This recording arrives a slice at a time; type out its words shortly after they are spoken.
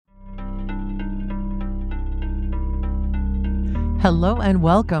Hello and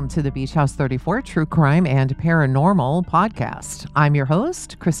welcome to the Beach House 34 True Crime and Paranormal podcast. I'm your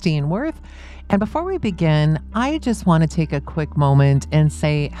host, Christine Worth. And before we begin, I just want to take a quick moment and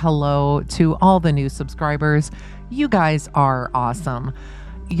say hello to all the new subscribers. You guys are awesome.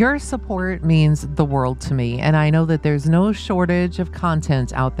 Your support means the world to me, and I know that there's no shortage of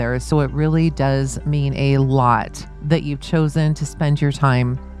content out there, so it really does mean a lot that you've chosen to spend your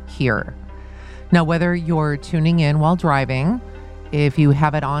time here. Now, whether you're tuning in while driving, if you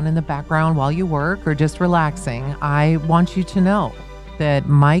have it on in the background while you work, or just relaxing, I want you to know that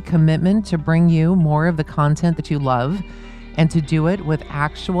my commitment to bring you more of the content that you love and to do it with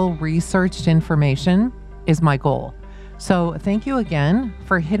actual researched information is my goal. So thank you again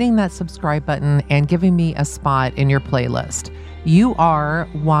for hitting that subscribe button and giving me a spot in your playlist. You are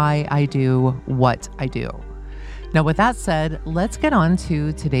why I do what I do. Now, with that said, let's get on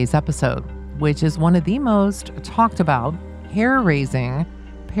to today's episode, which is one of the most talked about, hair-raising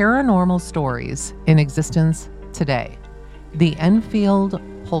paranormal stories in existence today, the Enfield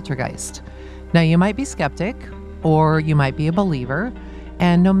Poltergeist. Now, you might be skeptic or you might be a believer,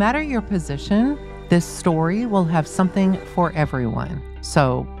 and no matter your position, this story will have something for everyone.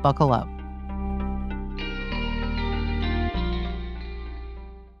 So buckle up.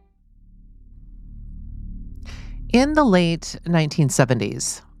 In the late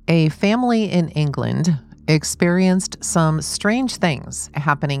 1970s, a family in England experienced some strange things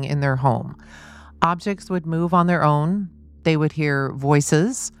happening in their home. Objects would move on their own. They would hear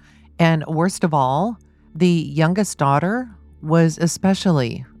voices. And worst of all, the youngest daughter was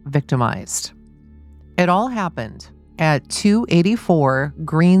especially victimized. It all happened at 284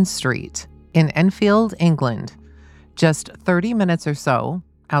 Green Street in Enfield, England, just 30 minutes or so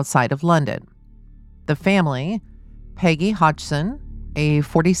outside of London. The family, Peggy Hodgson, a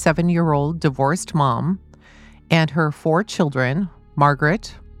 47-year-old divorced mom, and her 4 children,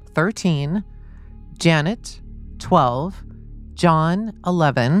 Margaret, 13, Janet, 12, John,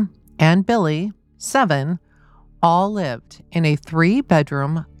 11, and Billy, 7, all lived in a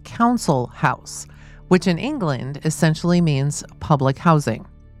 3-bedroom council house, which in England essentially means public housing.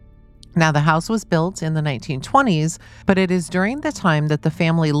 Now, the house was built in the 1920s, but it is during the time that the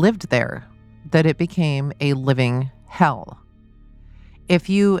family lived there that it became a living hell. If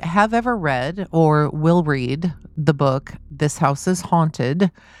you have ever read or will read the book, This House is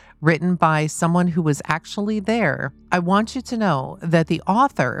Haunted, written by someone who was actually there, I want you to know that the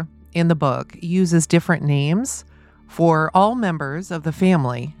author in the book uses different names for all members of the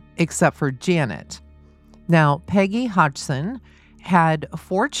family except for Janet. Now, Peggy Hodgson had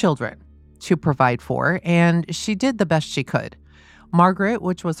 4 children to provide for, and she did the best she could. Margaret,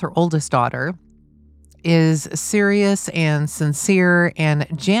 which was her oldest daughter, is serious and sincere, and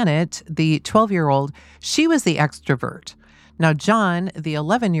Janet, the 12-year-old, she was the extrovert. Now, John, the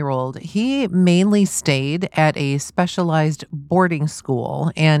 11-year-old, he mainly stayed at a specialized boarding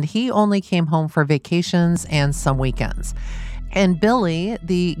school, and he only came home for vacations and some weekends. And Billy,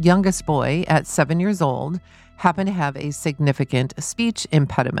 the youngest boy at 7 years old, happened to have a significant speech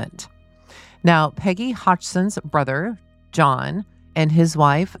impediment. Now, Peggy Hodgson's brother, John, and his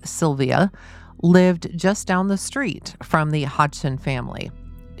wife, Sylvia, lived just down the street from the Hodgson family.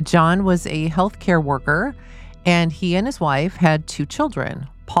 John was a healthcare worker, and he and his wife had 2 children,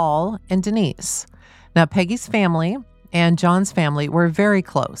 Paul and Denise. Now, Peggy's family and John's family were very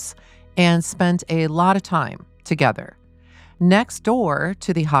close and spent a lot of time together. Next door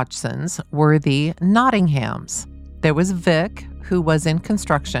to the Hodgsons were the Nottinghams. There was Vic, who was in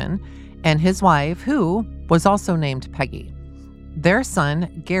construction, and his wife, who was also named Peggy. Their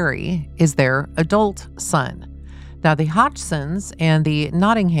son, Gary, is their adult son. Now, the Hodgsons and the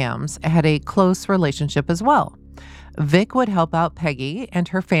Nottinghams had a close relationship as well. Vic would help out Peggy and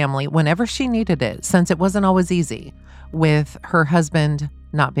her family whenever she needed it, since it wasn't always easy with her husband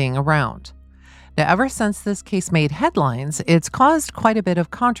not being around. Now, ever since this case made headlines, it's caused quite a bit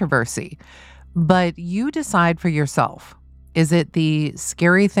of controversy. But you decide for yourself. Is it the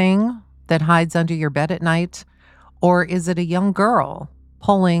scary thing that hides under your bed at night? Or is it a young girl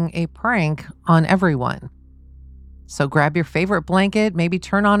pulling a prank on everyone? So grab your favorite blanket, maybe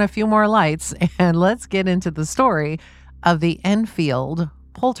turn on a few more lights, and let's get into the story of the Enfield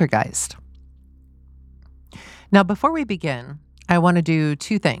Poltergeist. Now, before we begin, I want to do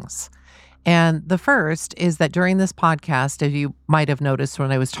 2 things. And the first is that during this podcast, as you might have noticed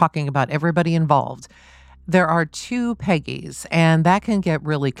when I was talking about everybody involved, there are 2 Peggys, and that can get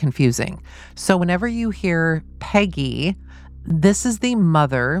really confusing. So whenever you hear Peggy, this is the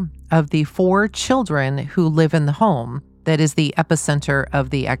mother of the 4 children who live in the home that is the epicenter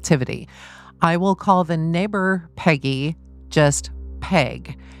of the activity. I will call the neighbor Peggy just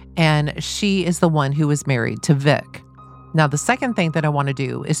Peg, and she is the one who is married to Vic. Now, the second thing that I want to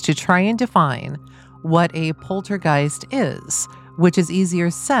do is to try and define what a poltergeist is, which is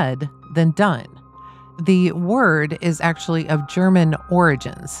easier said than done. The word is actually of German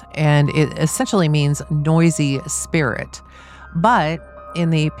origins, and it essentially means noisy spirit. But in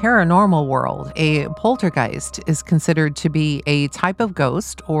the paranormal world, a poltergeist is considered to be a type of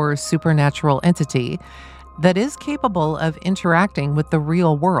ghost or supernatural entity that is capable of interacting with the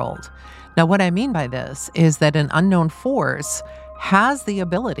real world. Now, what I mean by this is that an unknown force has the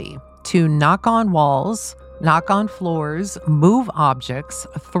ability to knock on walls, knock on floors, move objects,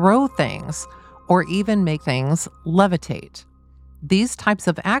 throw things, or even make things levitate. These types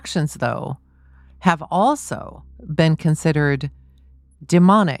of actions, though, have also been considered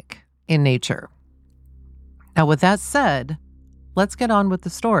demonic in nature. Now, with that said, let's get on with the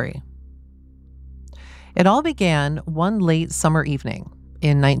story. It all began one late summer evening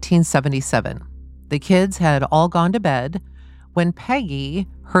in 1977. The kids had all gone to bed when Peggy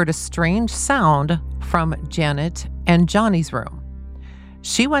heard a strange sound from Janet and Johnny's room.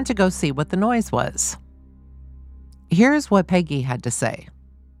 She went to go see what the noise was. Here's what Peggy had to say.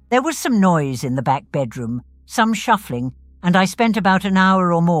 There was some noise in the back bedroom, some shuffling, and I spent about an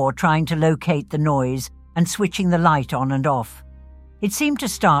hour or more trying to locate the noise and switching the light on and off. It seemed to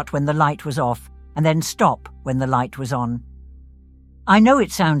start when the light was off and then stop when the light was on. I know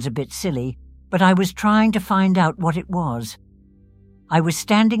it sounds a bit silly, but I was trying to find out what it was. I was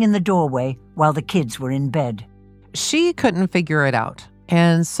standing in the doorway while the kids were in bed. She couldn't figure it out,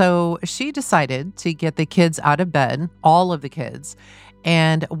 and so she decided to get the kids out of bed, all of the kids,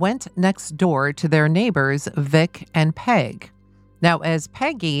 and went next door to their neighbors, Vic and Peg. Now, as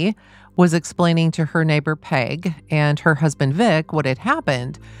Peggy was explaining to her neighbor Peg and her husband Vic what had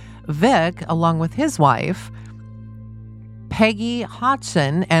happened, Vic, along with his wife, Peggy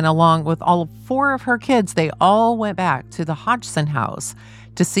Hodgson, and along with all 4 of her kids, they all went back to the Hodgson house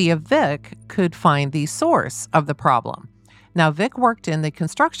to see if Vic could find the source of the problem. Now, Vic worked in the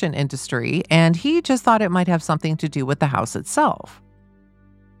construction industry, and he just thought it might have something to do with the house itself.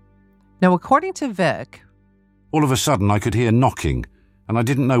 Now, according to Vic, all of a sudden I could hear knocking, and I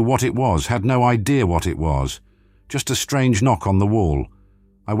didn't know what it was, had no idea what it was. Just a strange knock on the wall.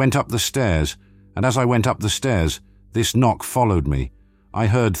 I went up the stairs, and as I went up the stairs, this knock followed me. I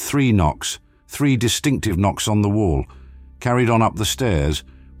heard 3 knocks, 3 distinctive knocks on the wall, carried on up the stairs,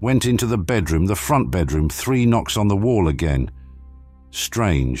 went into the bedroom, the front bedroom, 3 knocks on the wall again.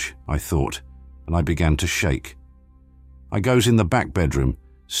 Strange, I thought, and I began to shake. I goes in the back bedroom,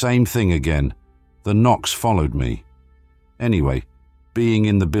 same thing again. The knocks followed me. Anyway, being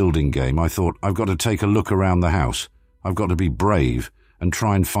in the building game, I thought, I've got to take a look around the house. I've got to be brave and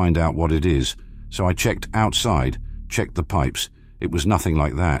try and find out what it is. So I checked outside, checked the pipes. It was nothing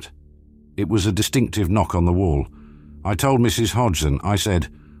like that. It was a distinctive knock on the wall. I told Mrs. Hodgson, I said,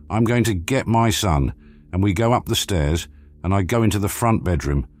 I'm going to get my son, and we go up the stairs, and I go into the front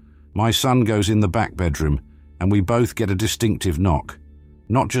bedroom. My son goes in the back bedroom, and we both get a distinctive knock.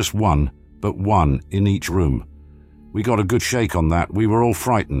 Not just one, but 1 in each room. We got a good shake on that. We were all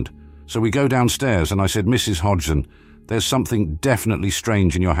frightened. So we go downstairs, and I said, Mrs. Hodgson, there's something definitely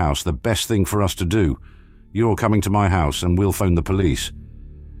strange in your house. The best thing for us to do. You're coming to my house, and we'll phone the police.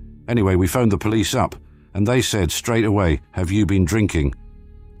 Anyway, we phoned the police up, and they said straight away, have you been drinking?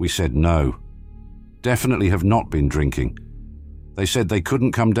 We said no. Definitely have not been drinking. They said they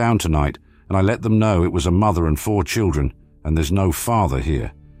couldn't come down tonight, and I let them know it was a mother and 4 children, and there's no father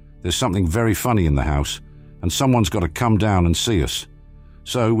here. There's something very funny in the house, and someone's got to come down and see us.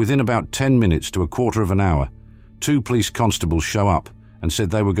 So within about 10 minutes to a quarter of an hour, 2 police constables show up and said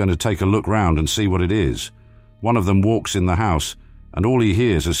they were going to take a look round and see what it is. One of them walks in the house, and all he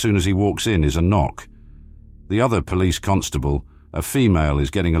hears as soon as he walks in is a knock. The other police constable, a female, is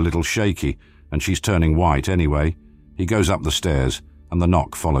getting a little shaky, and she's turning white anyway. He goes up the stairs, and the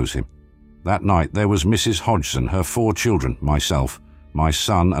knock follows him. That night there was Mrs. Hodgson, her 4 children, myself, my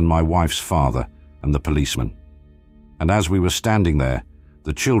son and my wife's father, and the policeman. And as we were standing there,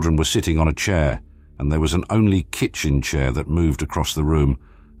 the children were sitting on a chair, and there was an only kitchen chair that moved across the room,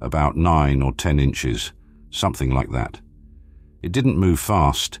 about 9 or 10 inches, something like that. It didn't move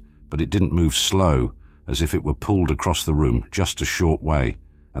fast, but it didn't move slow, as if it were pulled across the room just a short way,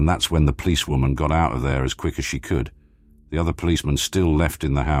 and that's when the policewoman got out of there as quick as she could. The other policeman, still left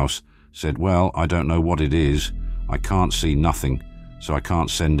in the house, said, well, I don't know what it is. I can't see nothing, so I can't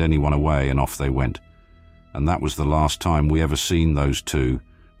send anyone away, and off they went. And that was the last time we ever seen those 2.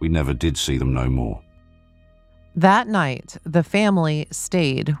 We never did see them no more. That night, the family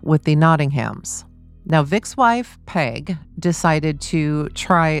stayed with the Nottinghams. Now, Vic's wife, Peg, decided to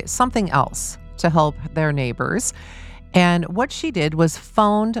try something else to help their neighbors. And what she did was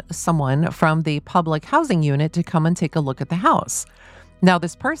phoned someone from the public housing unit to come and take a look at the house. Now,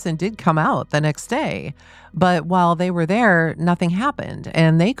 this person did come out the next day, but while they were there, nothing happened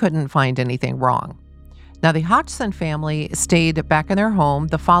and they couldn't find anything wrong. Now, the Hodgson family stayed back in their home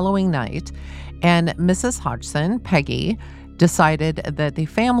the following night, and Mrs. Hodgson, Peggy, decided that the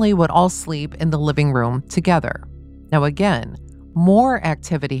family would all sleep in the living room together. Now, again, more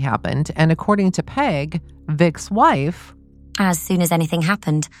activity happened, and according to Peg, Vic's wife, as soon as anything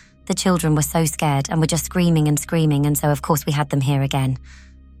happened, the children were so scared and were just screaming, and so of course we had them here again.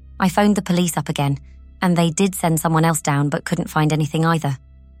 I phoned the police up again, and they did send someone else down but couldn't find anything either.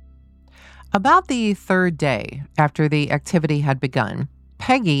 About the third day after the activity had begun,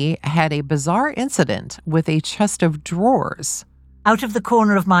 Peggy had a bizarre incident with a chest of drawers. Out of the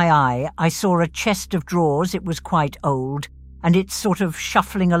corner of my eye, I saw a chest of drawers. It was quite old, and it's sort of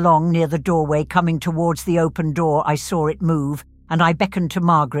shuffling along near the doorway, coming towards the open door. I saw it move, and I beckoned to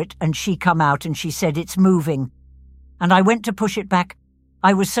Margaret, and she come out and she said, "It's moving." And I went to push it back.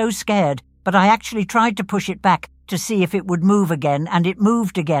 I was so scared, but I actually tried to push it back to see if it would move again, and it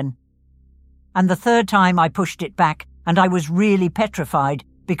moved again. And the third time I pushed it back, and I was really petrified,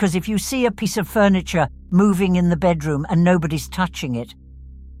 because if you see a piece of furniture moving in the bedroom and nobody's touching it,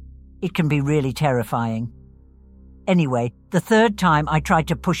 it can be really terrifying. Anyway, the third time I tried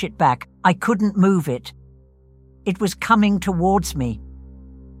to push it back, I couldn't move it. It was coming towards me.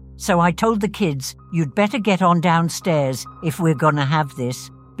 So I told the kids, "You'd better get on downstairs if we're going to have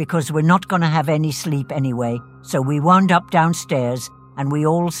this, because we're not going to have any sleep anyway." So we wound up downstairs, and we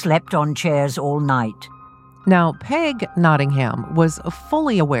all slept on chairs all night. Now, Peg Nottingham was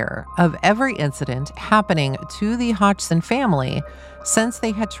fully aware of every incident happening to the Hodgson family since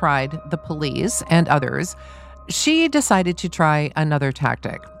they had tried the police and others. She decided to try another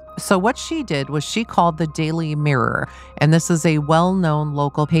tactic. So what she did was she called the Daily Mirror, and this is a well-known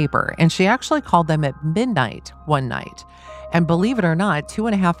local paper, and she actually called them at midnight one night. And believe it or not,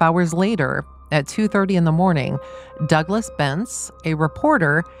 2.5 hours later, at 2:30 in the morning, Douglas Bence, a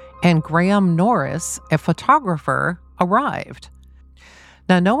reporter, and Graham Norris, a photographer, arrived.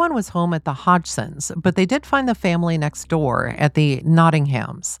 Now, no one was home at the Hodgsons, but they did find the family next door at the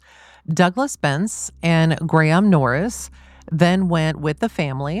Nottinghams. Douglas Bence and Graham Norris then went with the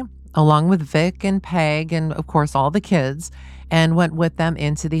family, along with Vic and Peg and, of course, all the kids, and went with them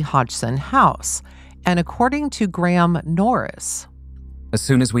into the Hodgson house. And according to Graham Norris, as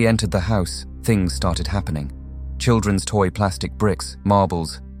soon as we entered the house, things started happening. Children's toy plastic bricks,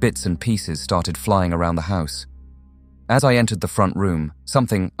 marbles, bits and pieces started flying around the house. As I entered the front room,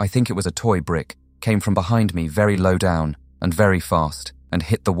 something, I think it was a toy brick, came from behind me very low down and very fast and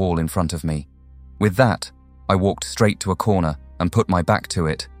hit the wall in front of me. With that, I walked straight to a corner and put my back to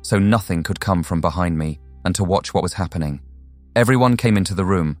it so nothing could come from behind me and to watch what was happening. Everyone came into the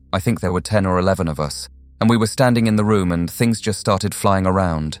room, I think there were 10 or 11 of us, and we were standing in the room and things just started flying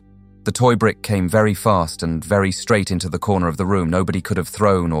around. The toy brick came very fast and very straight into the corner of the room. Nobody could have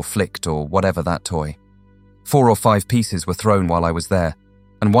thrown or flicked or whatever that toy. 4 or 5 pieces were thrown while I was there,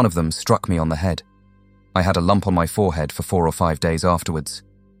 and one of them struck me on the head. I had a lump on my forehead for 4 or 5 days afterwards.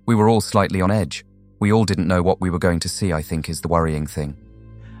 We were all slightly on edge. We all didn't know what we were going to see, I think is the worrying thing.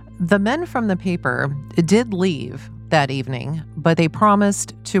 the men from the paper did leave that evening, but they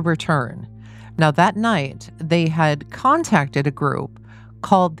promised to return. Now, that night, they had contacted a group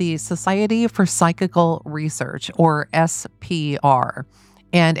called the Society for Psychical Research, or SPR,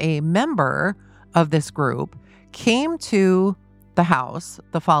 and a member of this group came to the house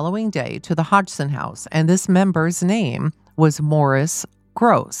the following day, to the Hodgson house, and this member's name was Morris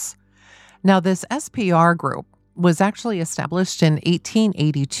Gross. Now, this SPR group was actually established in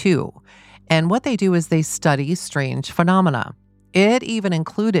 1882, and what they do is they study strange phenomena. It even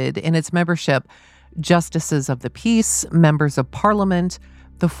included in its membership justices of the peace, members of parliament,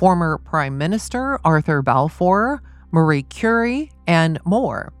 the former Prime Minister Arthur Balfour, Marie Curie, and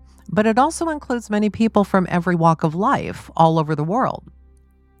more. But it also includes many people from every walk of life all over the world.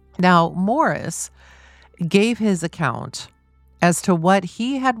 Now, Morris gave his account as to what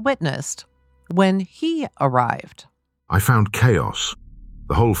he had witnessed when he arrived. I found chaos.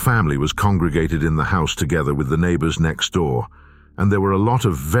 The whole family was congregated in the house together with the neighbors next door, and there were a lot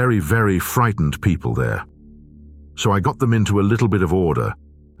of very, very frightened people there. So I got them into a little bit of order,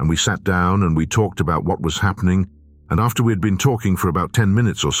 and we sat down and we talked about what was happening, and after we'd been talking for about 10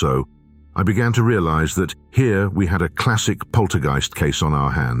 minutes or so, I began to realize that here we had a classic poltergeist case on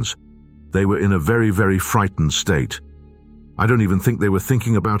our hands. They were in a very, very frightened state. I don't even think they were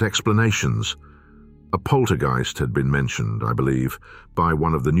thinking about explanations. A poltergeist had been mentioned, I believe, by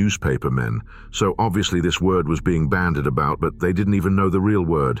one of the newspaper men, so obviously this word was being bandied about, but they didn't even know the real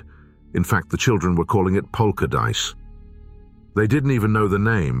word. In fact, the children were calling it poltergeist. They didn't even know the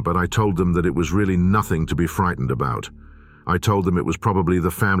name, but I told them that it was really nothing to be frightened about. I told them it was probably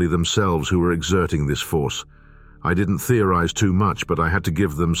the family themselves who were exerting this force. I didn't theorize too much, but I had to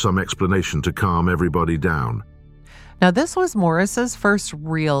give them some explanation to calm everybody down. Now, this was Morris's first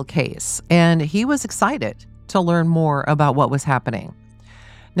real case, and he was excited to learn more about what was happening.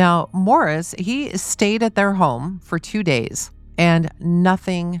 Now, Morris, he stayed at their home for 2 days, and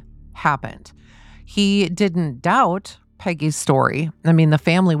nothing happened. He didn't doubt Peggy's story. I mean, the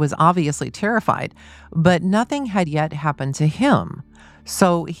family was obviously terrified, but nothing had yet happened to him.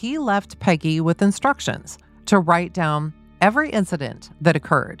 So he left Peggy with instructions to write down every incident that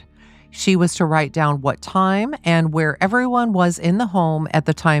occurred. She was to write down what time and where everyone was in the home at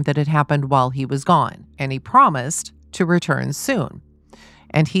the time that it happened while he was gone, and he promised to return soon.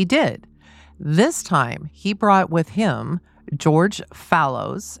 And he did. This time, he brought with him George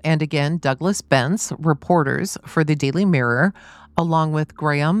Fallows and again Douglas Bentz, reporters for the Daily Mirror, along with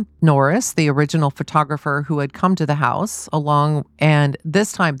Graham Norris, the original photographer who had come to the house, and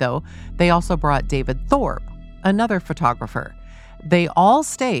this time, though, they also brought David Thorpe, another photographer. They all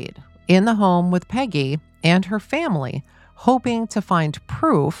stayed in the home with Peggy and her family, hoping to find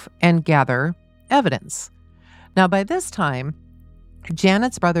proof and gather evidence. Now, by this time,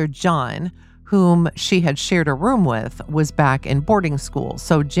 Janet's brother John, whom she had shared a room with, was back in boarding school,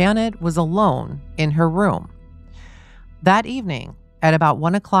 so Janet was alone in her room. That evening, at about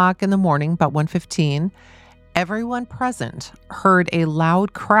 1 o'clock in the morning, about 1:15, everyone present heard a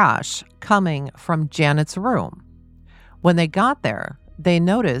loud crash coming from Janet's room. When they got there, they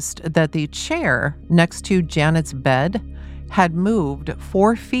noticed that the chair next to Janet's bed had moved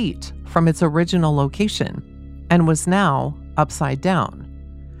 4 feet from its original location and was now upside down.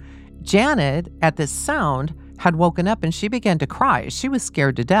 Janet, at this sound, had woken up and she began to cry. She was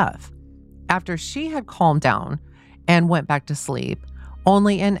scared to death. After she had calmed down and went back to sleep,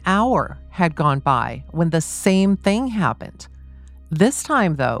 only an hour had gone by when the same thing happened. This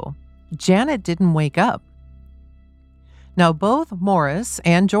time, though, Janet didn't wake up. Now, both Morris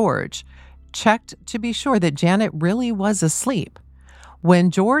and George checked to be sure that Janet really was asleep.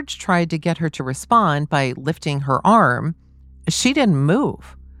 When George tried to get her to respond by lifting her arm, she didn't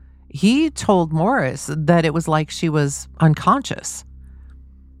move. He told Morris that it was like she was unconscious.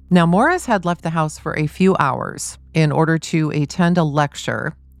 Now, Morris had left the house for a few hours in order to attend a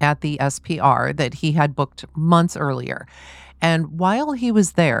lecture at the SPR that he had booked months earlier. And while he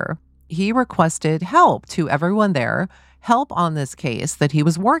was there, he requested help to everyone there, help on this case that he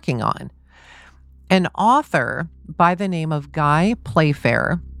was working on. An author by the name of Guy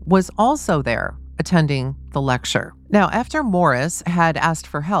Playfair was also there attending the lecture. Now, after Morris had asked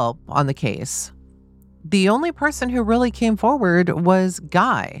for help on the case, the only person who really came forward was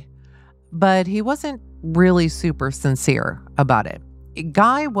Guy, but he wasn't really super sincere about it.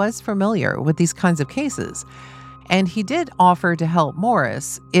 Guy was familiar with these kinds of cases, and he did offer to help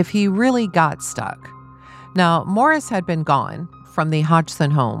Morris if he really got stuck. Now, Morris had been gone from the Hodgson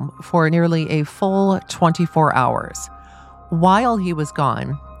home for nearly a full 24 hours. While he was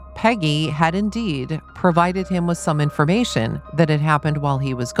gone, Peggy had indeed provided him with some information that had happened while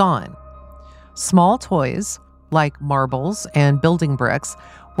he was gone. Small toys, like marbles and building bricks,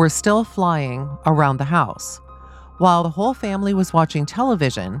 were still flying around the house. While the whole family was watching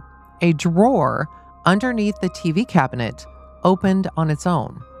television, a drawer underneath the TV cabinet opened on its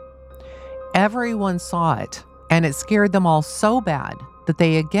own. Everyone saw it, and it scared them all so bad that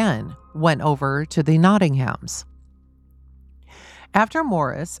they again went over to the Nottinghams. After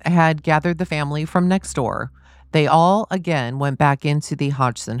Morris had gathered the family from next door, they all again went back into the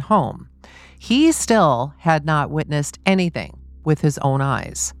Hodgson home. He still had not witnessed anything with his own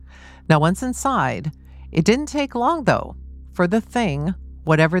eyes. Now, once inside, it didn't take long, though, for the thing,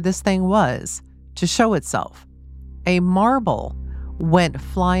 whatever this thing was, to show itself. A marble went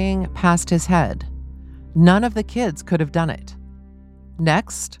flying past his head. None of the kids could have done it.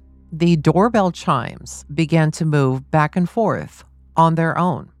 Next, the doorbell chimes began to move back and forth on their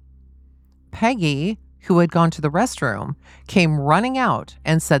own. Peggy, who had gone to the restroom, came running out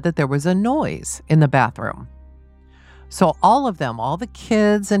and said that there was a noise in the bathroom. So all of them, all the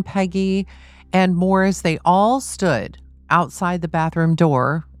kids and Peggy and Morris, they all stood outside the bathroom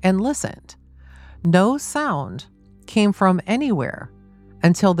door and listened. No sound came from anywhere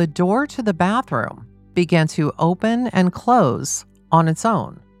until the door to the bathroom began to open and close on its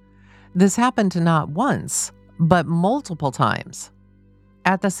own. This happened not once, but multiple times.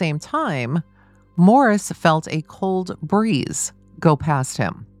 At the same time, Morris felt a cold breeze go past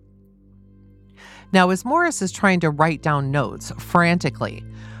him. Now, as Morris is trying to write down notes frantically,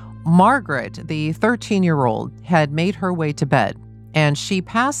 Margaret, the 13-year-old, had made her way to bed, and she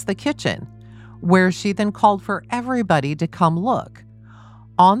passed the kitchen, where she then called for everybody to come look.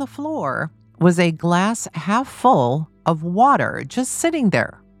 On the floor was a glass half full of water just sitting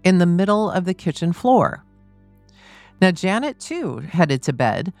there in the middle of the kitchen floor. Now, Janet, too, headed to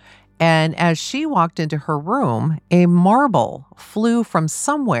bed, and as she walked into her room, a marble flew from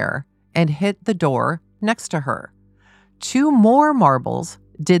somewhere and hit the door next to her. 2 more marbles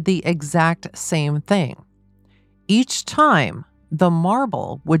did the exact same thing. Each time, the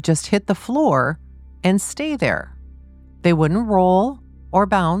marble would just hit the floor and stay there. They wouldn't roll or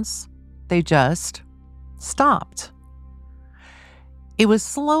bounce. They just stopped. It was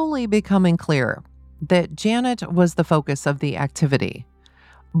slowly becoming clear that Janet was the focus of the activity.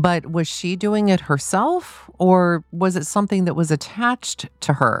 But was she doing it herself, or was it something that was attached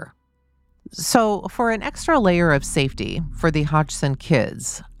to her? So, for an extra layer of safety for the Hodgson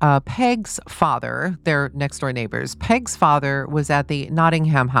kids, Peg's father, their next-door neighbors, Peg's father was at the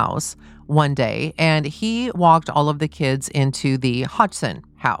Nottingham house one day, and he walked all of the kids into the Hodgson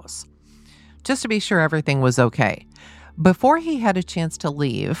house, just to be sure everything was okay. Before he had a chance to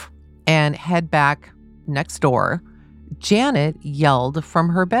leave and head back next door, Janet yelled from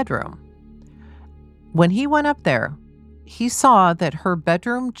her bedroom. When he went up there, he saw that her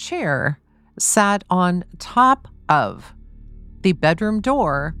bedroom chair sat on top of the bedroom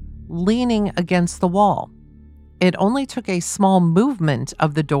door, leaning against the wall. It only took a small movement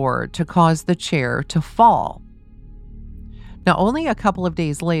of the door to cause the chair to fall. Now, only a couple of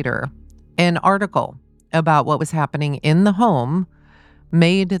days later, an article about what was happening in the home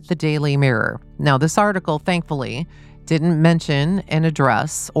made the Daily Mirror. Now, this article, thankfully, didn't mention an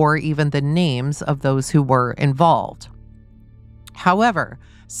address or even the names of those who were involved. However,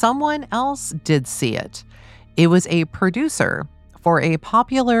 someone else did see it. It was a producer for a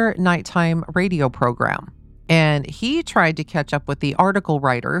popular nighttime radio program, and he tried to catch up with the article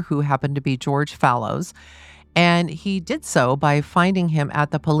writer, who happened to be George Fallows, and he did so by finding him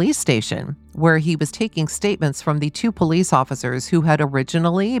at the police station, where he was taking statements from the 2 police officers who had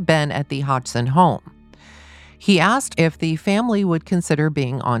originally been at the Hodgson home. He asked if the family would consider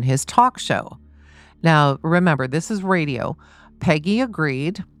being on his talk show. Now, remember, this is radio. Peggy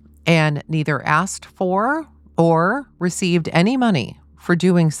agreed and neither asked for or received any money for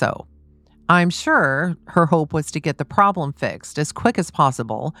doing so. I'm sure her hope was to get the problem fixed as quick as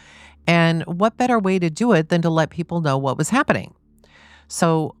possible, and what better way to do it than to let people know what was happening?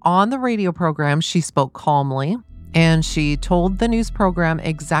 So on the radio program, she spoke calmly, and she told the news program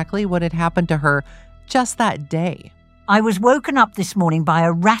exactly what had happened to her just that day. I was woken up this morning by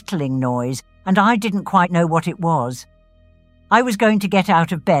a rattling noise, and I didn't quite know what it was. I was going to get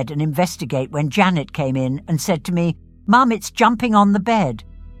out of bed and investigate when Janet came in and said to me, "Mum, it's jumping on the bed."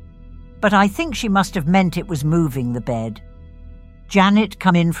 But I think she must have meant it was moving the bed. Janet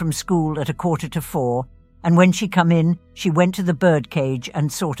come in from school at 3:45, and when she come in, she went to the bird cage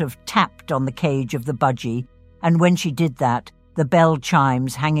and sort of tapped on the cage of the budgie, and when she did that, the bell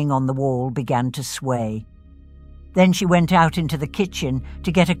chimes hanging on the wall began to sway. Then she went out into the kitchen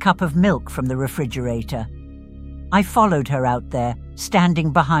to get a cup of milk from the refrigerator. I followed her out there,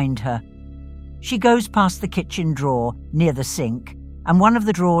 standing behind her. She goes past the kitchen drawer near the sink, and one of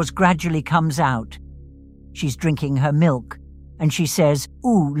the drawers gradually comes out. She's drinking her milk, and she says,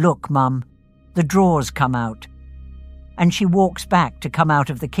 "Ooh, look, Mum." The drawers come out. And she walks back to come out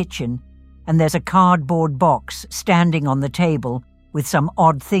of the kitchen, and there's a cardboard box standing on the table with some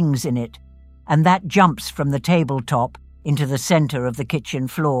odd things in it, and that jumps from the tabletop into the center of the kitchen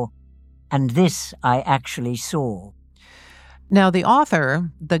floor. And this I actually saw. Now, the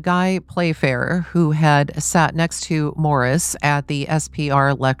author, the Guy Playfair, who had sat next to Morris at the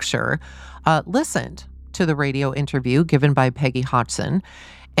SPR lecture, listened to the radio interview given by Peggy Hodgson,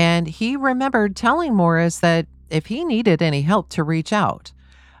 and he remembered telling Morris that if he needed any help to reach out.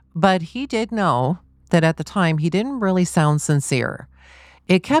 But he did know that at the time he didn't really sound sincere.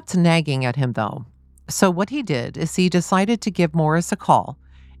 It kept nagging at him, though. So what he did is he decided to give Morris a call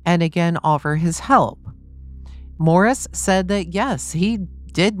and again offer his help. Morris said that yes, he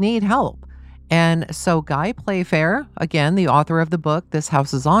did need help. And so Guy Playfair, again, the author of the book, This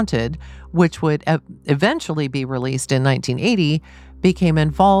House is Haunted, which would eventually be released in 1980, became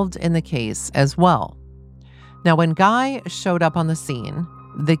involved in the case as well. Now, when Guy showed up on the scene,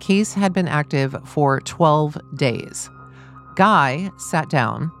 the case had been active for 12 days. Guy sat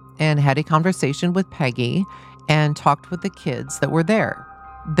down and had a conversation with Peggy and talked with the kids that were there.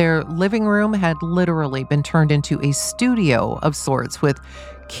 Their living room had literally been turned into a studio of sorts with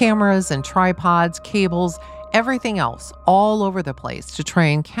cameras and tripods, cables, everything else all over the place to try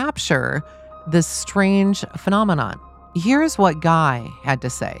and capture this strange phenomenon. Here's what Guy had to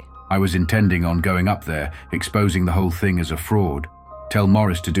say. I was intending on going up there, exposing the whole thing as a fraud, tell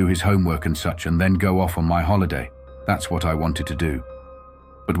Morris to do his homework and such, and then go off on my holiday. That's what I wanted to do.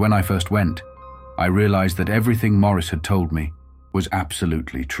 But when I first went, I realized that everything Morris had told me was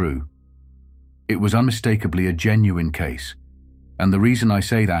absolutely true. It was unmistakably a genuine case, and the reason I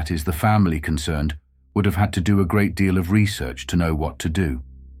say that is the family concerned would have had to do a great deal of research to know what to do.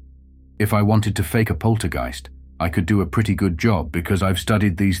 If I wanted to fake a poltergeist, I could do a pretty good job because I've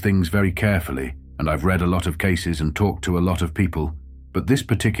studied these things very carefully and I've read a lot of cases and talked to a lot of people. But this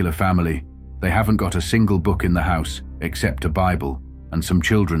particular family, they haven't got a single book in the house except a Bible and some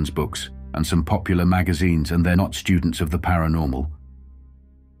children's books and some popular magazines, and they're not students of the paranormal.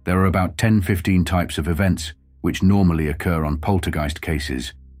 There are about 10-15 types of events which normally occur on poltergeist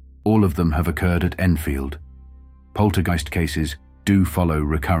cases. All of them have occurred at Enfield. Poltergeist cases do follow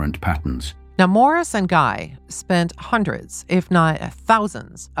recurrent patterns. Now, Morris and Guy spent hundreds, if not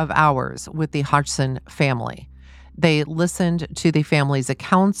thousands, of hours with the Hodgson family. They listened to the family's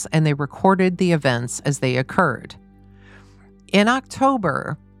accounts and they recorded the events as they occurred. In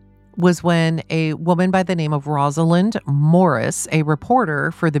October was when a woman by the name of Rosalind Morris, a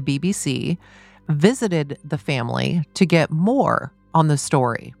reporter for the BBC, visited the family to get more on the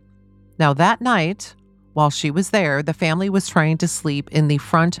story. Now, that night, while she was there, the family was trying to sleep in the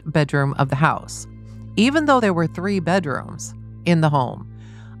front bedroom of the house, even though there were 3 bedrooms in the home.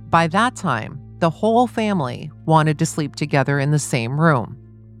 By that time, the whole family wanted to sleep together in the same room.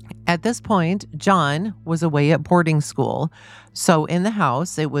 At this point, John was away at boarding school, so in the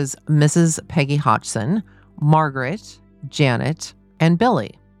house it was Mrs. Peggy Hodgson, Margaret, Janet, and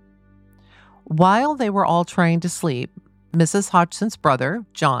Billy. While they were all trying to sleep, Mrs. Hodgson's brother,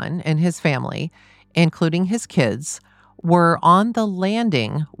 John, and his family, including his kids, were on the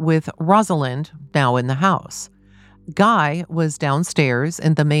landing with Rosalind now in the house. Guy was downstairs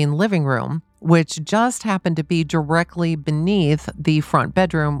in the main living room, which just happened to be directly beneath the front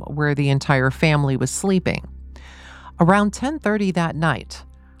bedroom where the entire family was sleeping. Around 10:30 that night,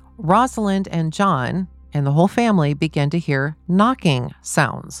 Rosalind and John and the whole family began to hear knocking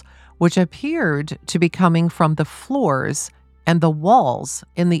sounds, which appeared to be coming from the floors and the walls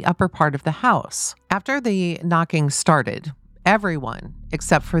in the upper part of the house. After the knocking started, everyone,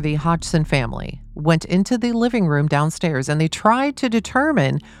 except for the Hodgson family, went into the living room downstairs and they tried to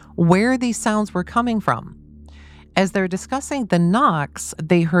determine where these sounds were coming from. As they're discussing the knocks,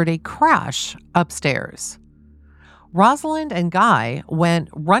 they heard a crash upstairs. Rosalind and Guy went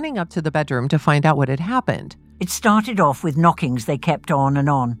running up to the bedroom to find out what had happened. It started off with knockings they kept on and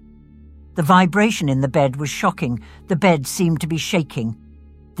on. The vibration in the bed was shocking. The bed seemed to be shaking.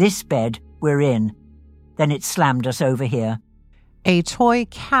 This bed we're in. Then it slammed us over here. A toy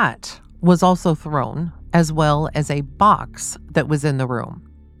cat was also thrown, as well as a box that was in the room.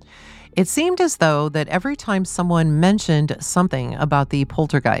 It seemed as though that every time someone mentioned something about the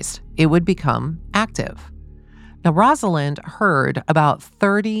poltergeist, it would become active. Now, Rosalind heard about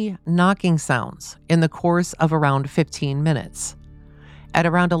 30 knocking sounds in the course of around 15 minutes. At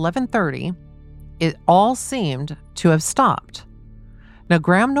around 11:30, it all seemed to have stopped. Now,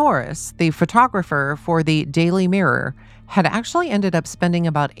 Graham Norris, the photographer for the Daily Mirror, had actually ended up spending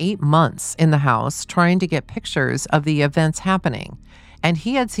about 8 months in the house trying to get pictures of the events happening, and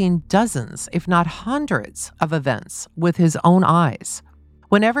he had seen dozens, if not hundreds, of events with his own eyes.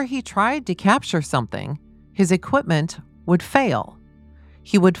 Whenever he tried to capture something, his equipment would fail.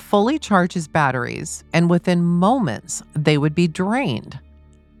 He would fully charge his batteries, and within moments, they would be drained.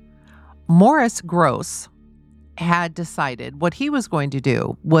 Morris Gross had decided what he was going to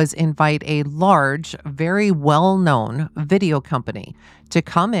do was invite a large, very well-known video company to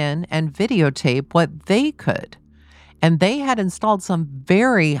come in and videotape what they could. And they had installed some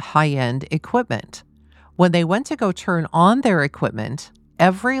very high-end equipment. When they went to go turn on their equipment,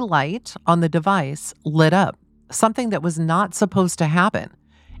 every light on the device lit up, something that was not supposed to happen,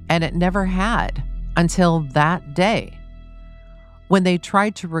 and it never had until that day. When they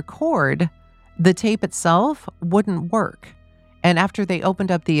tried to record, the tape itself wouldn't work. And after they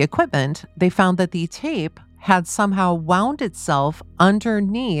opened up the equipment, they found that the tape had somehow wound itself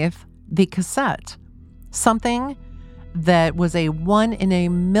underneath the cassette, something that was a 1 in a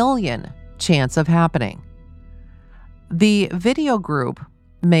million chance of happening. The video group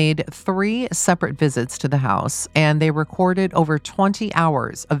made 3 separate visits to the house, and they recorded over 20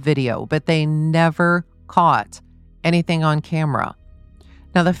 hours of video, but they never caught anything on camera.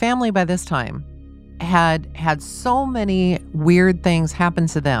 Now, the family by this time had so many weird things happen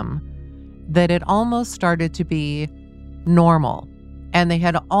to them that it almost started to be normal, and they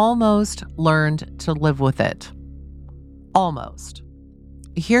had almost learned to live with it. Almost.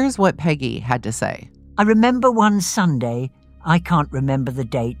 Here's what Peggy had to say. I remember one Sunday, I can't remember the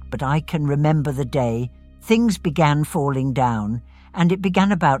date, but I can remember the day, things began falling down, and it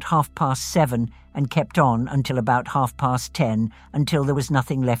began about 7:30 and kept on until about 10:30, until there was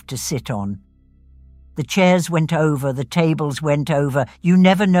nothing left to sit on. The chairs went over, the tables went over. You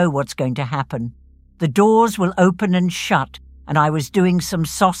never know what's going to happen. The doors will open and shut, and I was doing some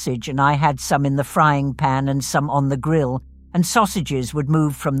sausage, and I had some in the frying pan and some on the grill, and sausages would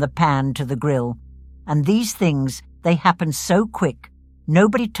move from the pan to the grill. And these things, they happen so quick.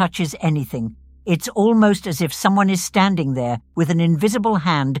 Nobody touches anything. It's almost as if someone is standing there with an invisible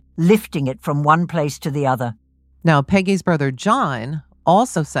hand lifting it from one place to the other. Now, Peggy's brother John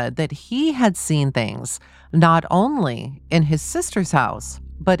also said that he had seen things not only in his sister's house,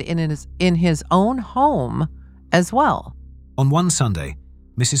 but in his own home as well. On one Sunday,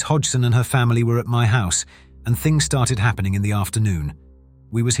 Mrs. Hodgson and her family were at my house, and things started happening in the afternoon.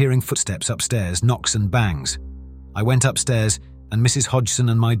 We was hearing footsteps upstairs, knocks and bangs. I went upstairs, and Mrs. Hodgson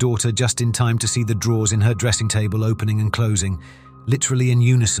and my daughter just in time to see the drawers in her dressing table opening and closing, literally in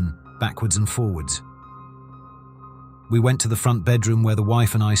unison, backwards and forwards. We went to the front bedroom where the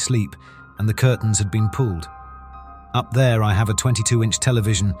wife and I sleep, and the curtains had been pulled. Up there I have a 22-inch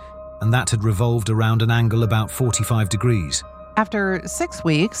television, and that had revolved around an angle about 45 degrees. After 6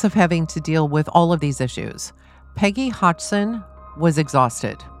 weeks of having to deal with all of these issues, Peggy Hodgson was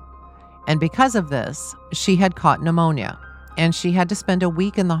exhausted. And because of this, she had caught pneumonia, and she had to spend a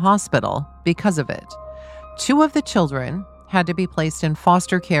week in the hospital because of it. 2 of the children had to be placed in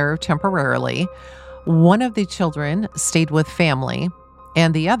foster care temporarily. One of the children stayed with family,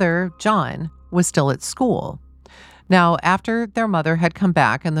 and the other, John, was still at school. Now, after their mother had come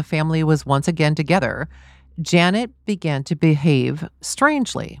back and the family was once again together, Janet began to behave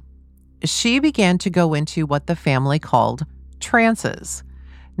strangely. She began to go into what the family called trances.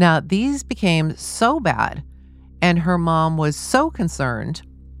 Now, these became so bad, and her mom was so concerned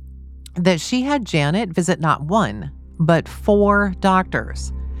that she had Janet visit not 1, but 4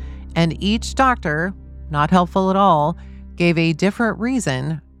 doctors. And each doctor, not helpful at all, gave a different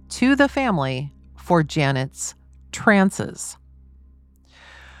reason to the family for Janet's trances.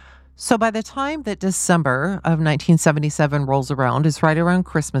 So by the time that December of 1977 rolls around, is right around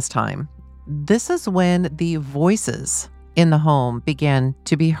Christmas time, this is when the voices in the home began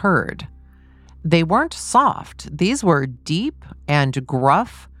to be heard. They weren't soft. These were deep and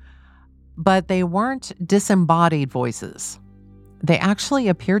gruff, but they weren't disembodied voices. They actually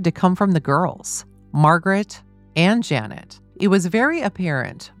appeared to come from the girls, Margaret and Janet. It was very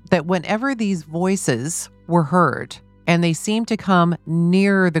apparent that whenever these voices were heard, and they seemed to come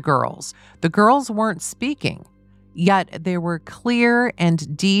near the girls weren't speaking, yet there were clear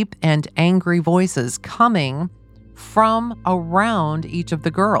and deep and angry voices coming from around each of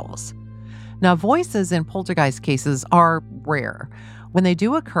the girls. Now, voices in poltergeist cases are rare. When they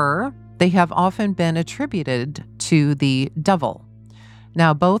do occur, they have often been attributed to the devil.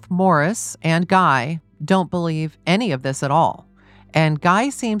 Now, both Morris and Guy don't believe any of this at all. And Guy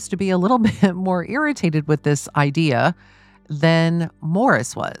seems to be a little bit more irritated with this idea than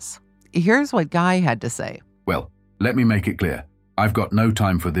Morris was. Here's what Guy had to say. Well, let me make it clear. I've got no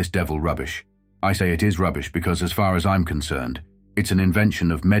time for this devil rubbish. I say it is rubbish because, as far as I'm concerned, it's an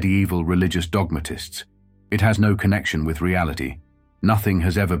invention of medieval religious dogmatists. It has no connection with reality. Nothing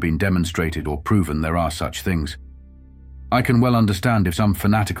has ever been demonstrated or proven there are such things. I can well understand if some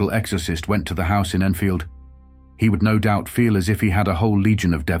fanatical exorcist went to the house in Enfield. He would no doubt feel as if he had a whole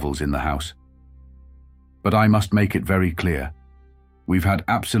legion of devils in the house. But I must make it very clear. We've had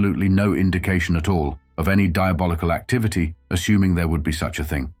absolutely no indication at all of any diabolical activity, assuming there would be such a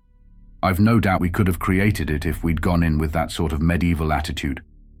thing. I've no doubt we could have created it if we'd gone in with that sort of medieval attitude.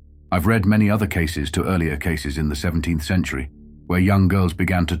 I've read many other cases to earlier cases in the 17th century, where young girls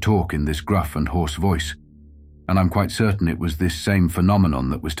began to talk in this gruff and hoarse voice, and I'm quite certain it was this same phenomenon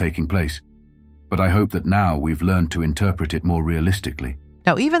that was taking place. But I hope that now we've learned to interpret it more realistically.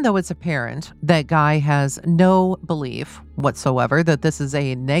 Now, even though it's apparent that Guy has no belief whatsoever that this is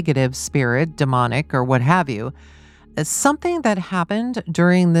a negative spirit, demonic, or what have you, something that happened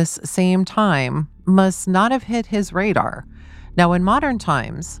during this same time must not have hit his radar. Now, in modern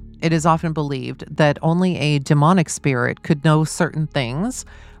times, it is often believed that only a demonic spirit could know certain things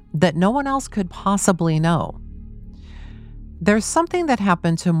that no one else could possibly know. There's something that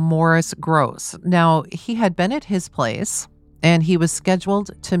happened to Morris Gross. Now, he had been at his place, and he was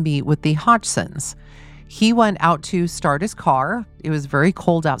scheduled to meet with the Hodgsons. He went out to start his car. It was very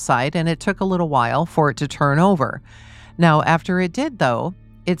cold outside, and it took a little while for it to turn over. Now, after it did, though,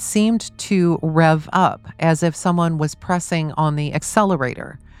 it seemed to rev up as if someone was pressing on the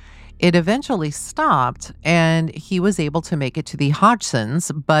accelerator. It eventually stopped, and he was able to make it to the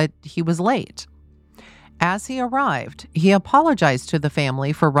Hodgsons, but he was late. As he arrived, he apologized to the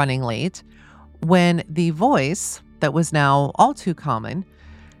family for running late when the voice, that was now all too common,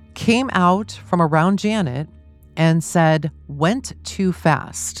 came out from around Janet and said, "Went too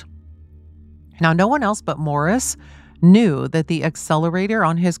fast." Now, no one else but Morris knew that the accelerator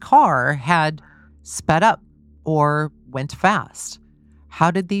on his car had sped up or went fast. How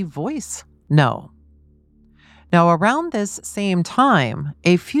did the voice know? Now, around this same time,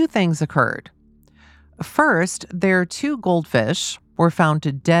 a few things occurred. First, their 2 goldfish were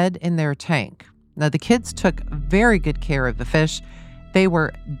found dead in their tank. Now, the kids took very good care of the fish. They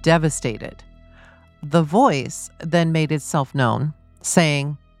were devastated. The voice then made itself known,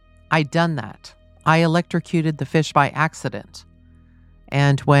 saying, "I done that. I electrocuted the fish by accident."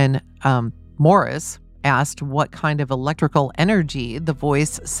 And when Morris asked what kind of electrical energy, the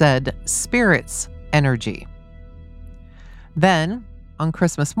voice said, "Spirits energy." Then, on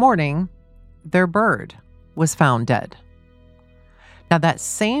Christmas morning, their bird was found dead. Now, that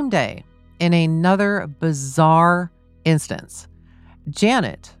same day, in another bizarre instance,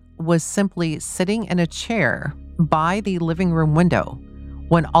 Janet was simply sitting in a chair by the living room window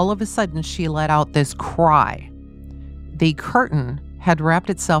when all of a sudden she let out this cry. The curtain had wrapped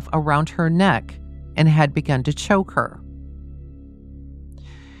itself around her neck and had begun to choke her.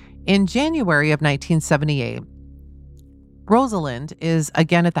 In January of 1978, Rosalind is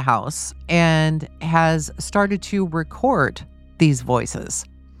again at the house and has started to record these voices.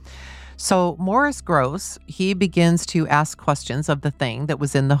 So Morris Gross, he begins to ask questions of the thing that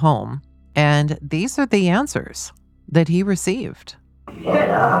was in the home, and these are the answers that he received.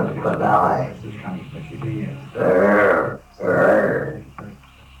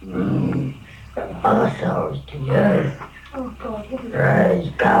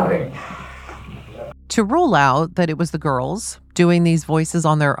 To rule out that it was the girls doing these voices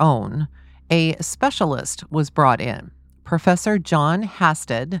on their own, a specialist was brought in. Professor John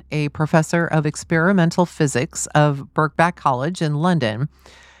Hasted, a professor of experimental physics of Birkbeck College in London,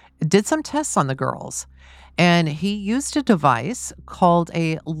 did some tests on the girls, and he used a device called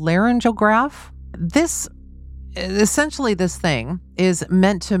a laryngograph. This thing is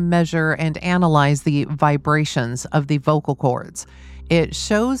meant to measure and analyze the vibrations of the vocal cords. It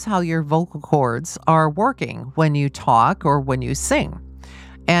shows how your vocal cords are working when you talk or when you sing.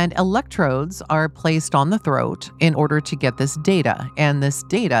 And electrodes are placed on the throat in order to get this data, and this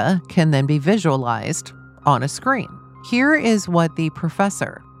data can then be visualized on a screen. Here is what the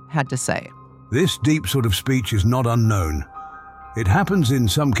professor had to say. This deep sort of speech is not unknown. It happens in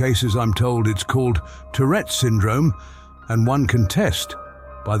some cases. I'm told it's called Tourette's syndrome, and one can test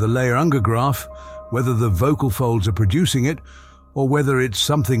by the laryngograph whether the vocal folds are producing it or whether it's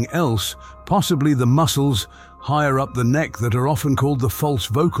something else, possibly the muscles higher up the neck that are often called the false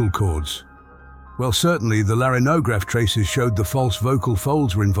vocal cords. Well, certainly the laryngograph traces showed the false vocal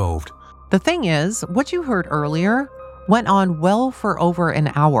folds were involved. The thing is, what you heard earlier went on well for over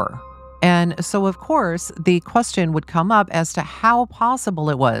an hour. And so, of course, the question would come up as to how possible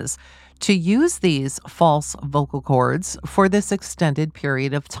it was to use these false vocal cords for this extended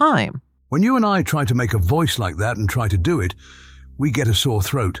period of time. When you and I try to make a voice like that and try to do it, we get a sore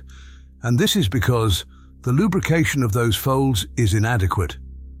throat. And this is because the lubrication of those folds is inadequate.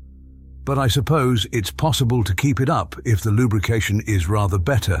 But I suppose it's possible to keep it up if the lubrication is rather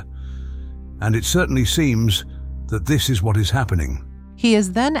better. And it certainly seems that this is what is happening. He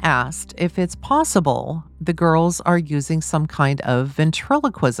is then asked if it's possible the girls are using some kind of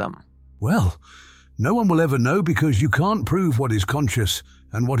ventriloquism. Well, no one will ever know because you can't prove what is conscious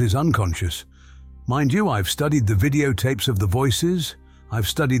and what is unconscious. Mind you, I've studied the videotapes of the voices. I've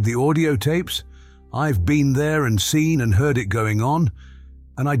studied the audio tapes. I've been there and seen and heard it going on.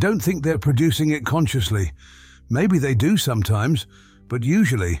 And I don't think they're producing it consciously. Maybe they do sometimes, but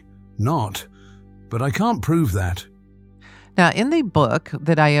usually not. But I can't prove that. Now, in the book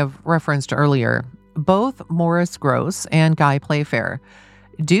that I have referenced earlier, both Morris Gross and Guy Playfair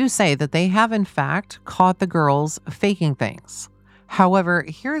do say that they have in fact caught the girls faking things. However,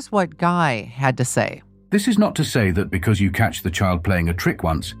 here's what Guy had to say. This is not to say that because you catch the child playing a trick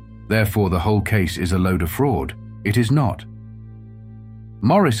once, therefore the whole case is a load of fraud. It is not.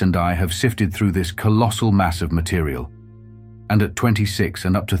 Morris and I have sifted through this colossal mass of material, and at 26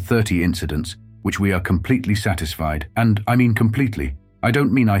 and up to 30 incidents, which we are completely satisfied, and I mean completely. I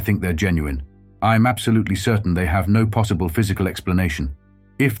don't mean I think they're genuine. I'm absolutely certain they have no possible physical explanation.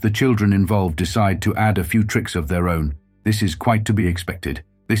 If the children involved decide to add a few tricks of their own, this is quite to be expected.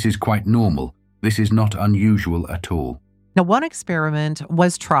 This is quite normal. This is not unusual at all. Now, one experiment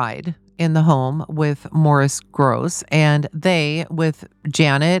was tried in the home with Morris Gross, and they, with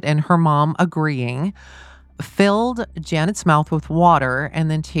Janet and her mom agreeing, filled Janet's mouth with water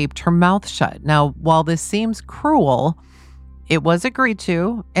and then taped her mouth shut. Now, while this seems cruel, it was agreed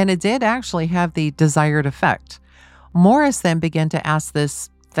to, and it did actually have the desired effect. Morris then began to ask this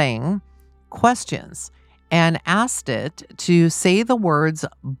thing questions and asked it to say the words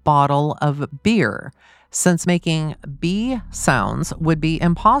bottle of beer, since making B sounds would be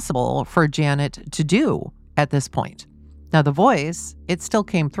impossible for Janet to do at this point. Now, the voice, it still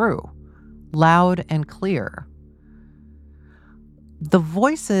came through, loud and clear. The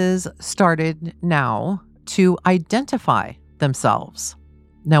voices started now to identify themselves.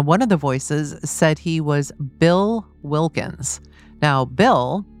 Now, one of the voices said he was Bill Wilkins. Now,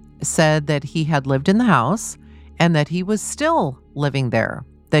 Bill said that he had lived in the house and that he was still living there,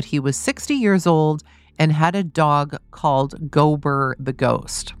 that he was 60 years old and had a dog called Gober the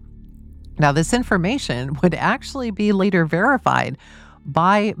Ghost. Now, this information would actually be later verified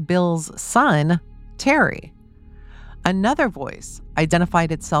by Bill's son, Terry. Another voice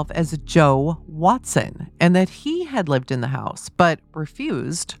identified itself as Joe Watson and that he had lived in the house but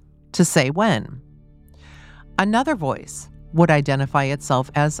refused to say when. Another voice would identify itself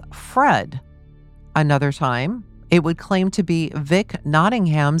as Fred. Another time, it would claim to be Vic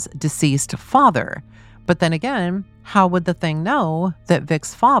Nottingham's deceased father. But then again, how would the thing know that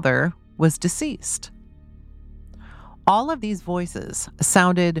Vic's father was deceased? All of these voices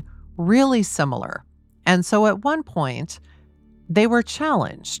sounded really similar. And so at one point, they were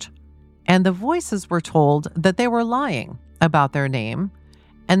challenged, and the voices were told that they were lying about their name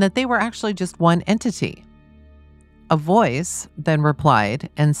and that they were actually just one entity. A voice then replied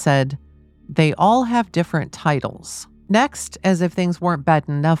and said, they all have different titles. Next, as if things weren't bad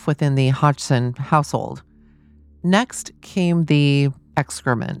enough within the Hodgson household, next came the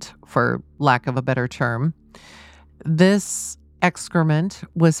excrement, for lack of a better term. This excrement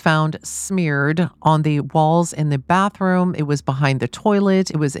was found smeared on the walls in the bathroom. It was behind the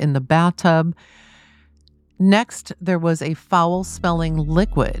toilet. It was in the bathtub. Next, there was a foul-smelling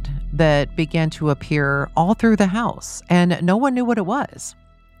liquid that began to appear all through the house, and no one knew what it was.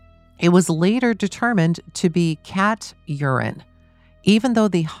 It was later determined to be cat urine, even though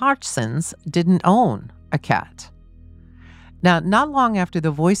the Hodgsons didn't own a cat. Now, not long after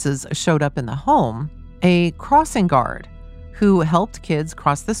the voices showed up in the home, a crossing guard who helped kids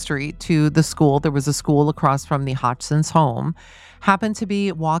cross the street to the school, there was a school across from the Hodgson's home, happened to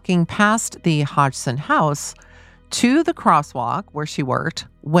be walking past the Hodgson house to the crosswalk where she worked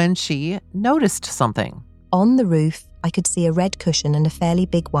when she noticed something. On the roof, I could see a red cushion and a fairly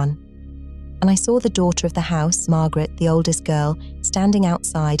big one. And I saw the daughter of the house, Margaret, the oldest girl, standing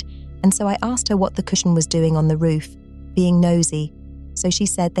outside, and so I asked her what the cushion was doing on the roof, being nosy. So she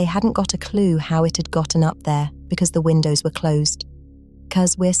said they hadn't got a clue how it had gotten up there because the windows were closed.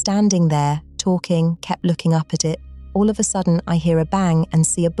 'Cause we're standing there, talking, kept looking up at it. All of a sudden, I hear a bang and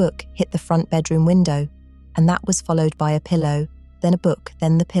see a book hit the front bedroom window. And that was followed by a pillow, then a book,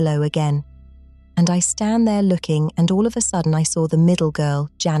 then the pillow again. And I stand there looking, and all of a sudden I saw the middle girl,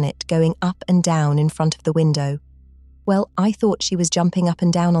 Janet, going up and down in front of the window. Well, I thought she was jumping up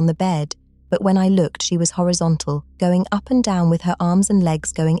and down on the bed, but when I looked, she was horizontal, going up and down with her arms and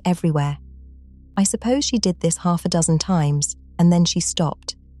legs going everywhere. I suppose she did this 6 times, and then she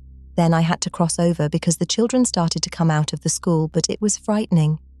stopped. Then I had to cross over because the children started to come out of the school, but it was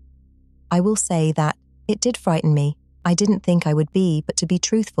frightening. I will say that it did frighten me. I didn't think I would be, but to be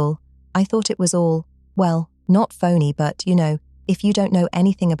truthful, I thought it was all, well, not phony, but, if you don't know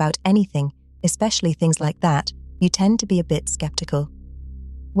anything about anything, especially things like that, you tend to be a bit skeptical.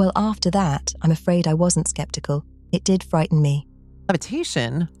 Well, after that, I'm afraid I wasn't skeptical. It did frighten me.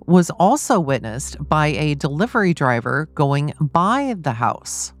 Levitation was also witnessed by a delivery driver going by the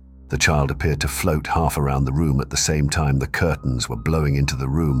house. The child appeared to float half around the room at the same time the curtains were blowing into the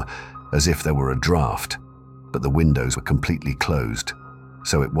room as if there were a draft, but the windows were completely closed,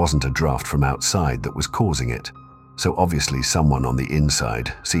 so it wasn't a draft from outside that was causing it. So obviously someone on the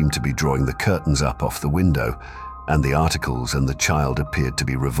inside seemed to be drawing the curtains up off the window, and the articles and the child appeared to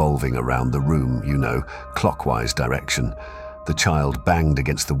be revolving around the room, clockwise direction. The child banged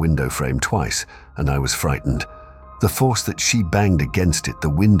against the window frame twice, and I was frightened. The force that she banged against it, the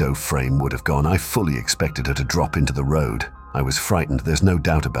window frame would have gone. I fully expected her to drop into the road. I was frightened, there's no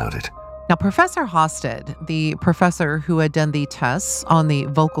doubt about it. Now, Professor Hosted, the professor who had done the tests on the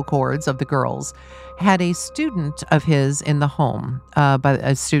vocal cords of the girls, had a student of his in the home,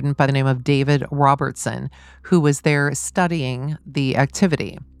 a student by the name of David Robertson, who was there studying the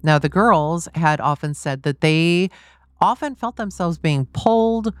activity. Now, the girls had often said that they often felt themselves being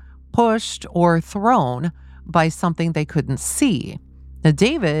pulled, pushed, or thrown by something they couldn't see. Now,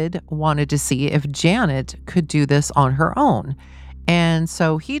 David wanted to see if Janet could do this on her own, and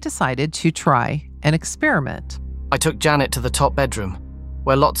so he decided to try an experiment. I took Janet to the top bedroom,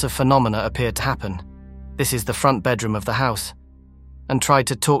 where lots of phenomena appeared to happen. This is the front bedroom of the house, and tried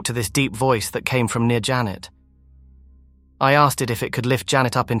to talk to this deep voice that came from near Janet. I asked it if it could lift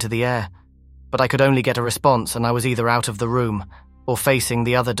Janet up into the air, but I could only get a response, and I was either out of the room or facing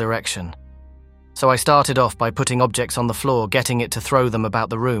the other direction. So I started off by putting objects on the floor, getting it to throw them about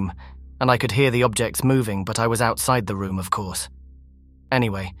the room, and I could hear the objects moving, but I was outside the room, of course.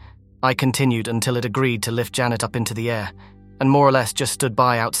 Anyway, I continued until it agreed to lift Janet up into the air, and more or less just stood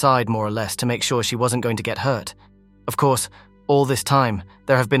by outside more or less to make sure she wasn't going to get hurt. Of course, all this time,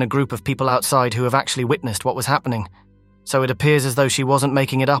 there have been a group of people outside who have actually witnessed what was happening, so it appears as though she wasn't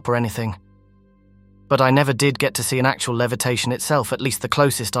making it up or anything. But I never did get to see an actual levitation itself. At least the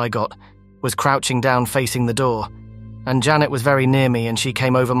closest I got was crouching down facing the door, and Janet was very near me and she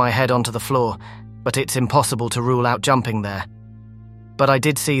came over my head onto the floor, but it's impossible to rule out jumping there. But I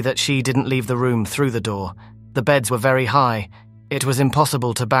did see that she didn't leave the room through the door. The beds were very high. It was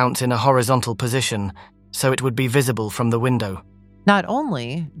impossible to bounce in a horizontal position, so it would be visible from the window. Not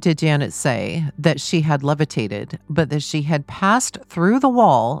only did Janet say that she had levitated, but that she had passed through the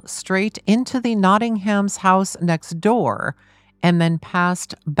wall straight into the Nottingham's house next door and then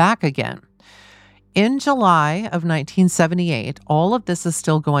passed back again. In July of 1978, all of this is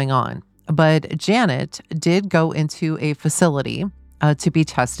still going on, but Janet did go into a facility to be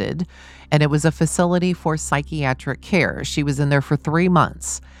tested, and it was a facility for psychiatric care. She was in there for 3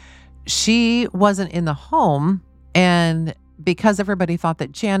 months. She wasn't in the home, and because everybody thought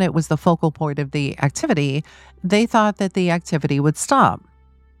that Janet was the focal point of the activity, they thought that the activity would stop.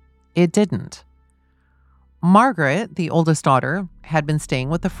 It didn't. Margaret, the oldest daughter, had been staying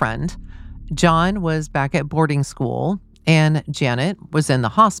with a friend. John was back at boarding school, and Janet was in the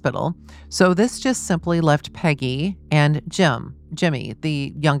hospital. So this just simply left Peggy and Jimmy,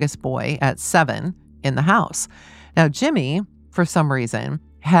 the youngest boy at 7, in the house. Now, Jimmy, for some reason,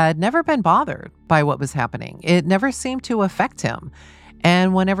 had never been bothered by what was happening. It never seemed to affect him.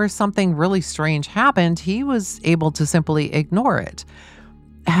 And whenever something really strange happened, he was able to simply ignore it.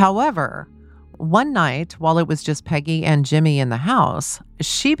 However, one night, while it was just Peggy and Jimmy in the house,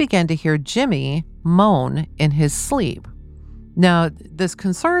 she began to hear Jimmy moan in his sleep. Now, this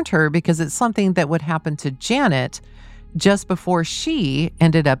concerned her because it's something that would happen to Janet just before she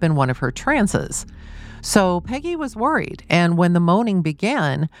ended up in one of her trances. So Peggy was worried, and when the moaning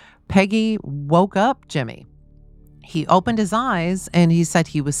began, Peggy woke up Jimmy. He opened his eyes and he said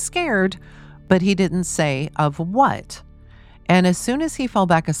he was scared, but he didn't say of what. And as soon as he fell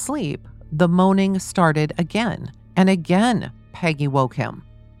back asleep, the moaning started again, and again Peggy woke him.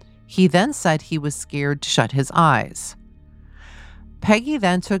 He then said he was scared to shut his eyes. Peggy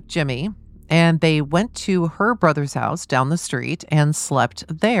then took Jimmy, and they went to her brother's house down the street and slept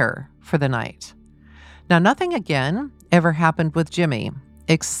there for the night. Now, nothing again ever happened with Jimmy,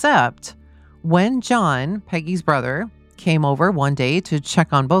 except when John, Peggy's brother, came over one day to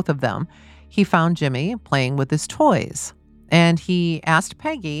check on both of them, he found Jimmy playing with his toys. And he asked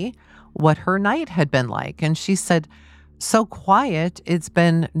Peggy what her night had been like, and she said, "So quiet, it's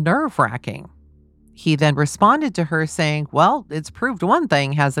been nerve-wracking." He then responded to her saying, "Well, it's proved one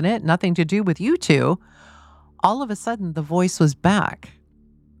thing, hasn't it? Nothing to do with you two." All of a sudden, the voice was back,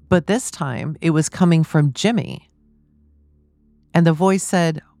 but this time it was coming from Jimmy. And the voice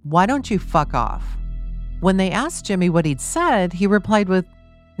said, "Why don't you fuck off?" When they asked Jimmy what he'd said, he replied with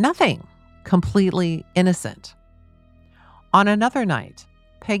nothing, completely innocent. On another night,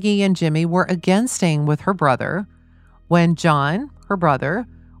 Peggy and Jimmy were again staying with her brother when John, her brother,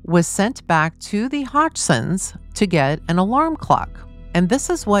 was sent back to the Hodgsons to get an alarm clock. And this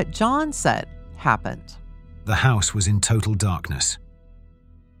is what John said happened. The house was in total darkness.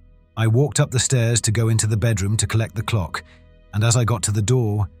 I walked up the stairs to go into the bedroom to collect the clock, and as I got to the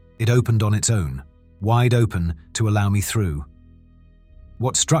door, it opened on its own, wide open to allow me through.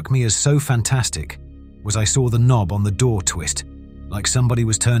 What struck me as so fantastic was I saw the knob on the door twist, like somebody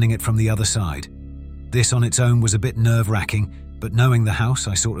was turning it from the other side. This on its own was a bit nerve-wracking, but knowing the house,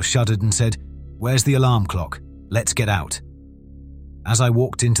 I sort of shuddered and said, "Where's the alarm clock? Let's get out." As I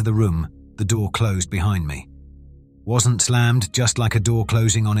walked into the room, the door closed behind me. Wasn't slammed, just like a door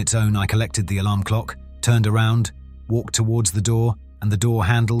closing on its own. I collected the alarm clock, turned around, walked towards the door, and the door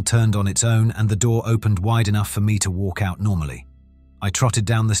handle turned on its own and the door opened wide enough for me to walk out normally. I trotted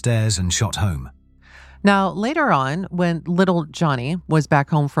down the stairs and shot home. Now, later on, when little Johnny was back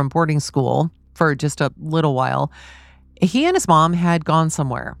home from boarding school for just a little while, he and his mom had gone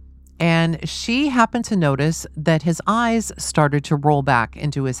somewhere, and she happened to notice that his eyes started to roll back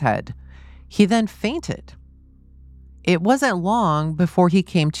into his head. He then fainted. It wasn't long before he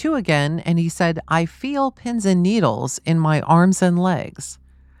came to again, and he said, "I feel pins and needles in my arms and legs."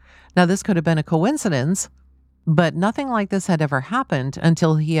 Now, this could have been a coincidence, but nothing like this had ever happened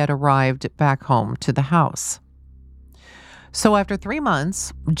until he had arrived back home to the house. So after 3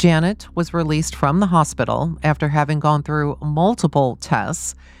 months, Janet was released from the hospital after having gone through multiple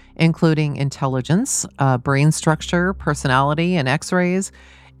tests, including intelligence, brain structure, personality, and x-rays.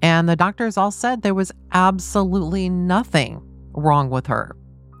 And the doctors all said there was absolutely nothing wrong with her.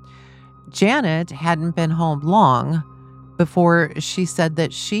 Janet hadn't been home long before she said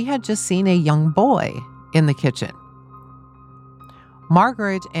that she had just seen a young boy in the kitchen.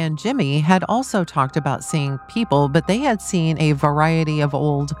 Margaret and Jimmy had also talked about seeing people, but they had seen a variety of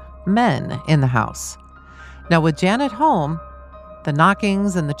old men in the house. Now, with Janet home, the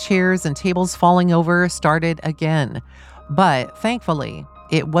knockings and the chairs and tables falling over started again. But thankfully,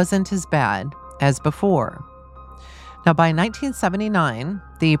 it wasn't as bad as before. Now, by 1979,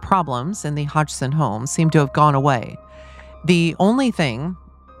 the problems in the Hodgson home seemed to have gone away. The only thing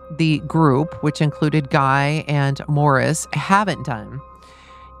the group, which included Guy and Morris, haven't done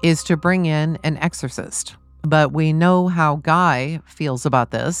is to bring in an exorcist. But we know how Guy feels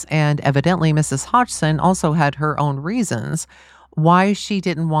about this, and evidently Mrs. Hodgson also had her own reasons why she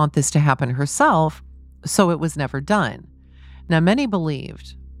didn't want this to happen herself, so it was never done. Now, many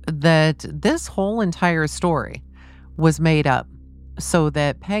believed that this whole entire story was made up so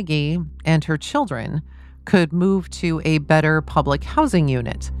that Peggy and her children could move to a better public housing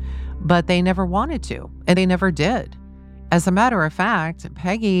unit, but they never wanted to, and they never did. As a matter of fact,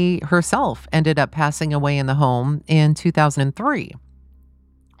 Peggy herself ended up passing away in the home in 2003.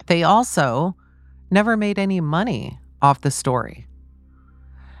 They also never made any money off the story.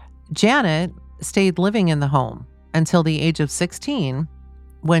 Janet stayed living in the home until the age of 16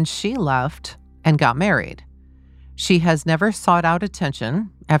 when she left and got married. She has never sought out attention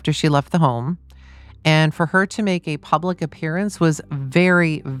after she left the home, and for her to make a public appearance was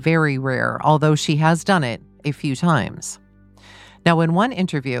very, very rare, although she has done it a few times. Now, in one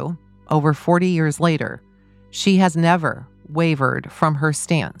interview, over 40 years later, she has never wavered from her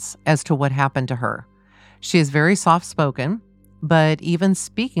stance as to what happened to her. She is very soft-spoken, but even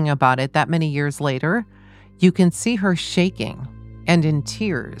speaking about it that many years later, you can see her shaking and in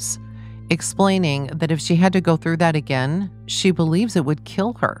tears, explaining that if she had to go through that again, she believes it would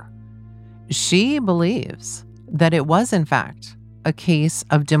kill her. She believes that it was, in fact, a case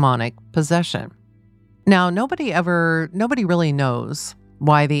of demonic possession. Now, nobody really knows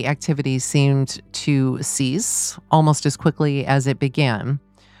why the activity seemed to cease almost as quickly as it began.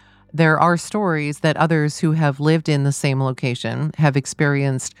 There are stories that others who have lived in the same location have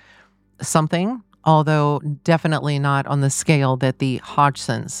experienced something, although definitely not on the scale that the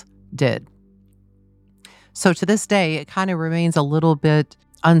Hodgsons did. So to this day, it kind of remains a little bit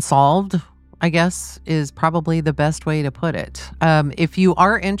unsolved, I guess, is probably the best way to put it. If you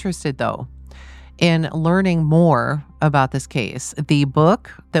are interested, though, in learning more about this case, the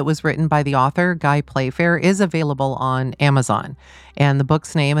book that was written by the author, Guy Playfair, is available on Amazon. And the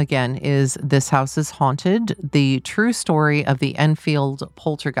book's name, again, is This House is Haunted, The True Story of the Enfield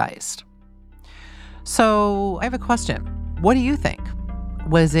Poltergeist. So I have a question. What do you think?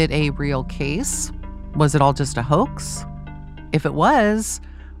 Was it a real case? Was it all just a hoax? If it was,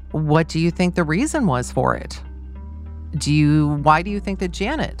 what do you think the reason was for it? Why do you think that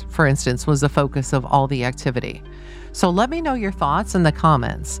Janet, for instance, was the focus of all the activity? So let me know your thoughts in the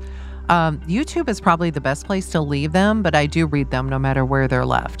comments. YouTube is probably the best place to leave them, but I do read them no matter where they're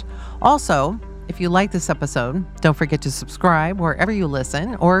left. Also, if you like this episode, don't forget to subscribe wherever you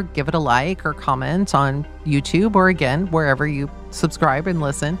listen, or give it a like or comment on YouTube, or again, wherever you subscribe and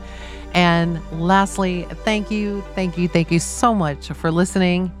listen. And lastly, thank you so much for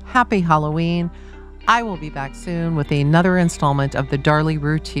listening. Happy Halloween. I will be back soon with another installment of the Darlie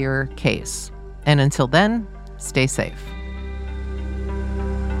Routier case. And until then, stay safe.